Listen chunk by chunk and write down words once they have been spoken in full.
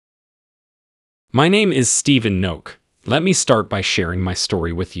My name is Stephen Noak. Let me start by sharing my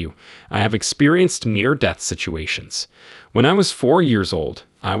story with you. I have experienced near-death situations. When I was 4 years old,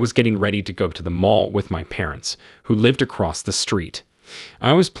 I was getting ready to go to the mall with my parents, who lived across the street.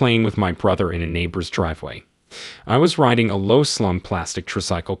 I was playing with my brother in a neighbor's driveway. I was riding a low-slung plastic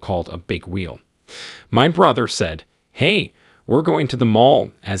tricycle called a big wheel. My brother said, "Hey, we're going to the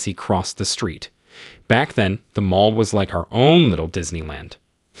mall," as he crossed the street. Back then, the mall was like our own little Disneyland.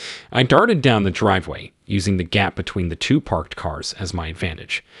 I darted down the driveway, using the gap between the two parked cars as my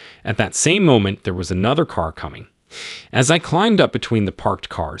advantage. At that same moment, there was another car coming. As I climbed up between the parked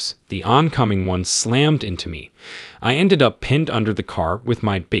cars, the oncoming one slammed into me. I ended up pinned under the car with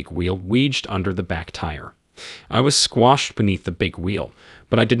my big wheel wedged under the back tire. I was squashed beneath the big wheel,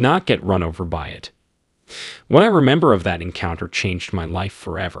 but I did not get run over by it. What I remember of that encounter changed my life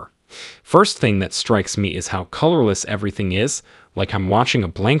forever. First thing that strikes me is how colorless everything is, like I'm watching a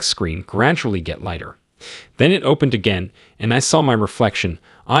blank screen gradually get lighter. Then it opened again, and I saw my reflection,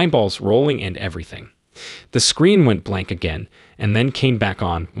 eyeballs rolling and everything. The screen went blank again, and then came back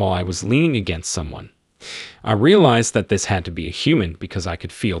on while I was leaning against someone. I realized that this had to be a human because I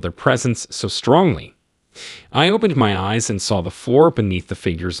could feel their presence so strongly. I opened my eyes and saw the floor beneath the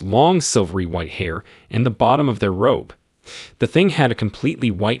figure's long silvery white hair and the bottom of their robe. The thing had a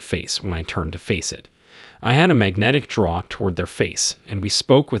completely white face when I turned to face it. I had a magnetic draw toward their face, and we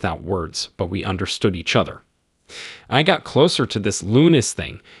spoke without words, but we understood each other. I got closer to this luminous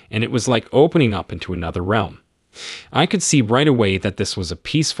thing, and it was like opening up into another realm. I could see right away that this was a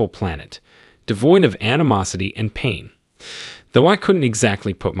peaceful planet, devoid of animosity and pain. Though I couldn't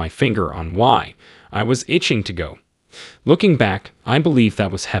exactly put my finger on why, I was itching to go. Looking back, I believe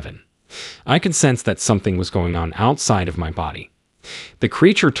that was heaven. I could sense that something was going on outside of my body. The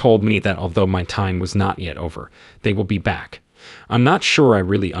creature told me that although my time was not yet over, they will be back. I'm not sure I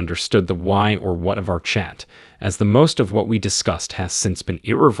really understood the why or what of our chat, as the most of what we discussed has since been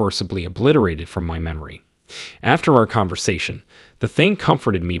irreversibly obliterated from my memory. After our conversation, the thing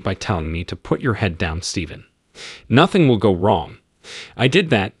comforted me by telling me to put your head down, Stephen. Nothing will go wrong. I did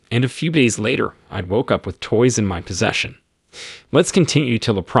that, and a few days later, I woke up with toys in my possession. Let's continue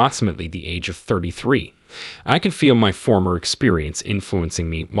till approximately the age of 33. I could feel my former experience influencing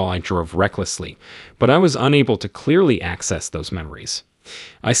me while I drove recklessly, but I was unable to clearly access those memories.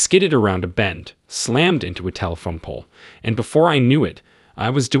 I skidded around a bend, slammed into a telephone pole, and before I knew it, I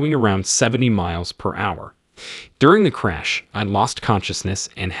was doing around 70 miles per hour. During the crash, I lost consciousness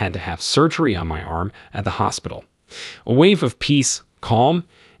and had to have surgery on my arm at the hospital. A wave of peace, calm,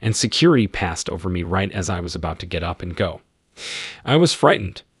 and security passed over me right as I was about to get up and go. I was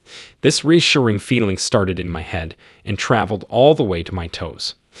frightened. This reassuring feeling started in my head and traveled all the way to my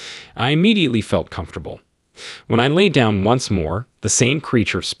toes. I immediately felt comfortable. When I lay down once more, the same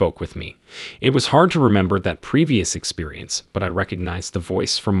creature spoke with me. It was hard to remember that previous experience, but I recognized the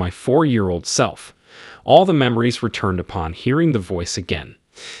voice from my 4-year-old self. All the memories returned upon hearing the voice again.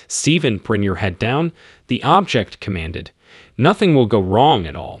 "Stephen, bring your head down," the object commanded. "Nothing will go wrong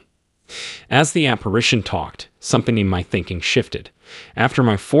at all." As the apparition talked, something in my thinking shifted. After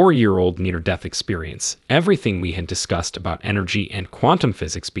my 4-year-old near-death experience, everything we had discussed about energy and quantum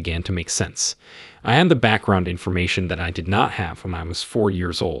physics began to make sense. I had the background information that I did not have when I was 4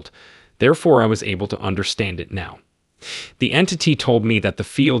 years old. Therefore, I was able to understand it now. The entity told me that the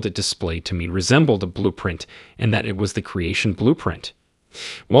field it displayed to me resembled a blueprint and that it was the creation blueprint.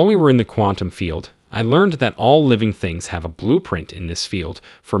 While we were in the quantum field, I learned that all living things have a blueprint in this field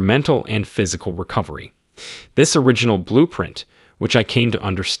for mental and physical recovery. This original blueprint, which I came to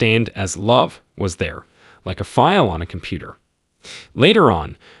understand as love, was there, like a file on a computer. Later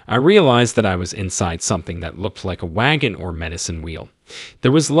on, I realized that I was inside something that looked like a wagon or medicine wheel.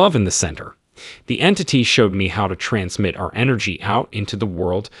 There was love in the center. The entity showed me how to transmit our energy out into the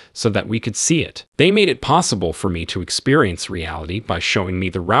world so that we could see it. They made it possible for me to experience reality by showing me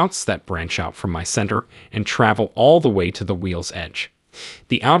the routes that branch out from my center and travel all the way to the wheel's edge.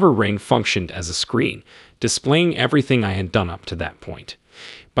 The outer ring functioned as a screen, displaying everything I had done up to that point.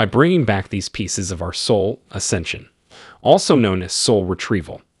 By bringing back these pieces of our soul ascension, also known as soul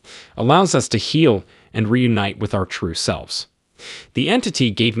retrieval, allows us to heal and reunite with our true selves. The entity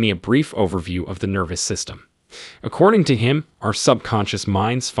gave me a brief overview of the nervous system. According to him, our subconscious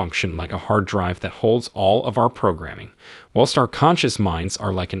minds function like a hard drive that holds all of our programming, whilst our conscious minds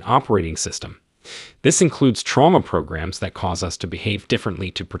are like an operating system. This includes trauma programs that cause us to behave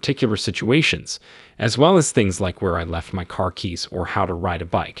differently to particular situations, as well as things like where I left my car keys or how to ride a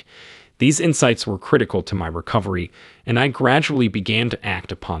bike. These insights were critical to my recovery, and I gradually began to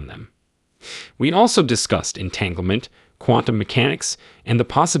act upon them. We also discussed entanglement, quantum mechanics, and the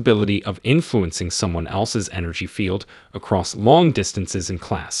possibility of influencing someone else's energy field across long distances in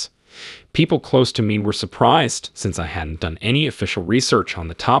class. People close to me were surprised since I hadn't done any official research on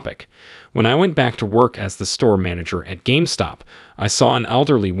the topic. When I went back to work as the store manager at GameStop, I saw an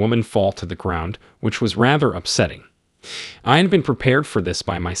elderly woman fall to the ground, which was rather upsetting. I had been prepared for this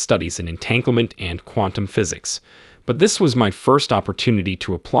by my studies in entanglement and quantum physics, but this was my first opportunity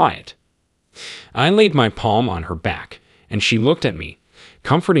to apply it. I laid my palm on her back, and she looked at me,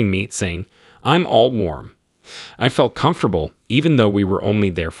 comforting me, saying, "I'm all warm." I felt comfortable, even though we were only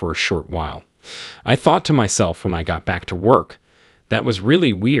there for a short while. I thought to myself when I got back to work, that was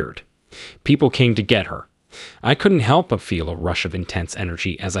really weird. People came to get her. I couldn't help but feel a rush of intense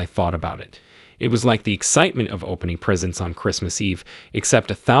energy as I thought about it. It was like the excitement of opening presents on Christmas Eve,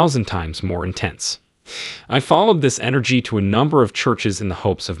 except 1,000 times more intense. I followed this energy to a number of churches in the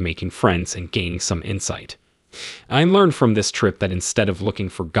hopes of making friends and gaining some insight. I learned from this trip that instead of looking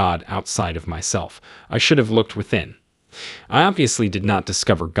for God outside of myself, I should have looked within. I obviously did not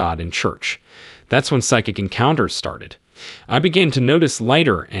discover God in church. That's when psychic encounters started. I began to notice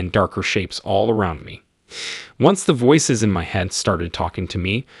lighter and darker shapes all around me. Once the voices in my head started talking to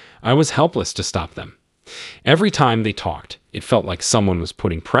me, I was helpless to stop them. Every time they talked, it felt like someone was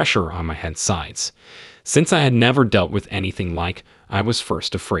putting pressure on my head's sides. Since I had never dealt with anything like, I was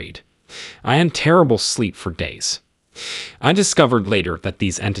first afraid. I had terrible sleep for days. I discovered later that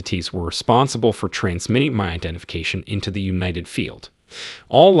these entities were responsible for transmitting my identification into the united field.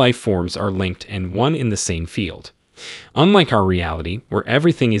 All life forms are linked and one in the same field. Unlike our reality, where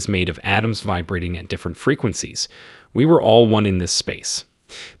everything is made of atoms vibrating at different frequencies, we were all one in this space.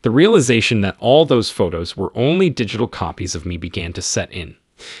 The realization that all those photos were only digital copies of me began to set in.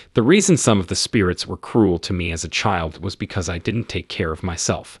 The reason some of the spirits were cruel to me as a child was because I didn't take care of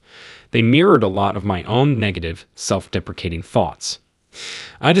myself. They mirrored a lot of my own negative, self-deprecating thoughts.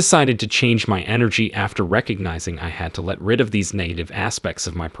 I decided to change my energy after recognizing I had to let rid of these negative aspects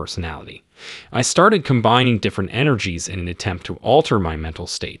of my personality. I started combining different energies in an attempt to alter my mental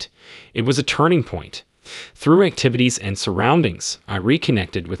state. It was a turning point. Through activities and surroundings, I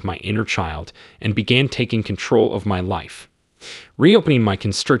reconnected with my inner child and began taking control of my life. Reopening my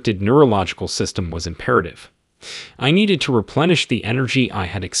constricted neurological system was imperative. I needed to replenish the energy I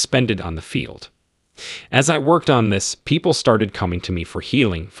had expended on the field. As I worked on this, people started coming to me for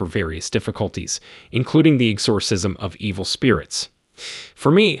healing for various difficulties, including the exorcism of evil spirits. For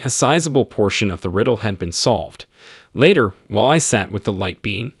me, a sizable portion of the riddle had been solved. Later, while I sat with the light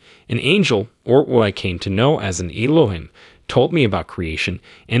being, an angel, or what I came to know as an Elohim, told me about creation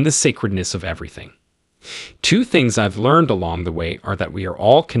and the sacredness of everything. Two things I've learned along the way are that we are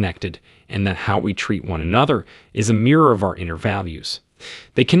all connected and that how we treat one another is a mirror of our inner values.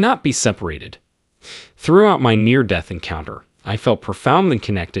 They cannot be separated. Throughout my near-death encounter, I felt profoundly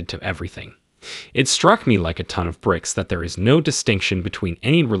connected to everything. It struck me like a ton of bricks that there is no distinction between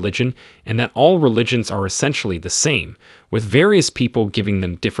any religion and that all religions are essentially the same, with various people giving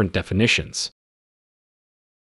them different definitions.